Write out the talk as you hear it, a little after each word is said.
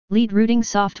Lead routing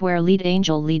software.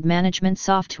 Leadangel lead management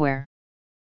software.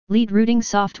 Lead routing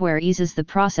software eases the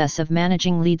process of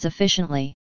managing leads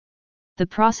efficiently. The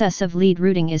process of lead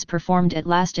routing is performed at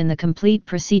last in the complete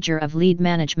procedure of lead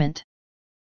management.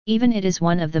 Even it is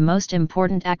one of the most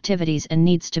important activities and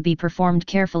needs to be performed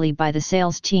carefully by the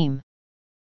sales team.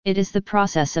 It is the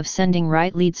process of sending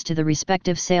right leads to the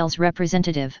respective sales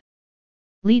representative.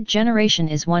 Lead generation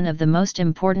is one of the most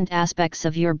important aspects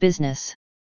of your business.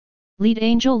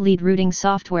 Leadangel lead routing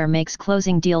software makes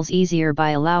closing deals easier by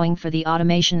allowing for the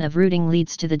automation of routing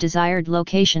leads to the desired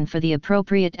location for the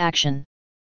appropriate action.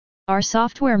 Our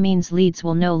software means leads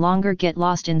will no longer get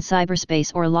lost in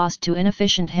cyberspace or lost to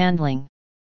inefficient handling.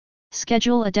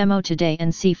 Schedule a demo today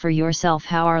and see for yourself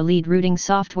how our lead routing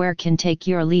software can take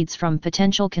your leads from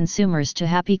potential consumers to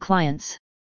happy clients.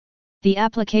 The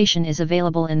application is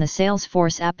available in the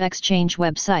Salesforce AppExchange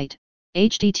website,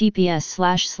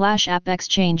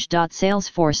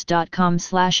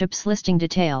 https://appexchange.salesforce.com/apps. Listing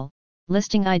detail,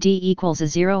 listing ID equals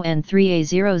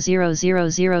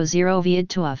A0N3A00000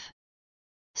 VID2F.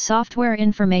 Software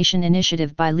Information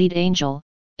Initiative by Leadangel,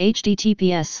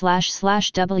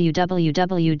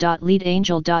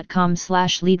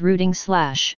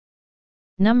 https://www.leadangel.com/leadrouting/.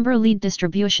 Number lead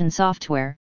distribution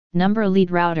software, number lead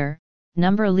router,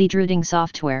 number lead routing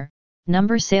software,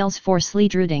 number Salesforce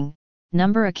lead routing,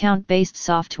 number account-based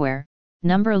software,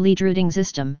 number lead routing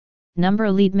system, number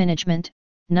lead management,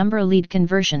 number lead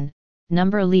conversion,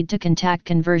 number lead to contact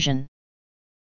conversion.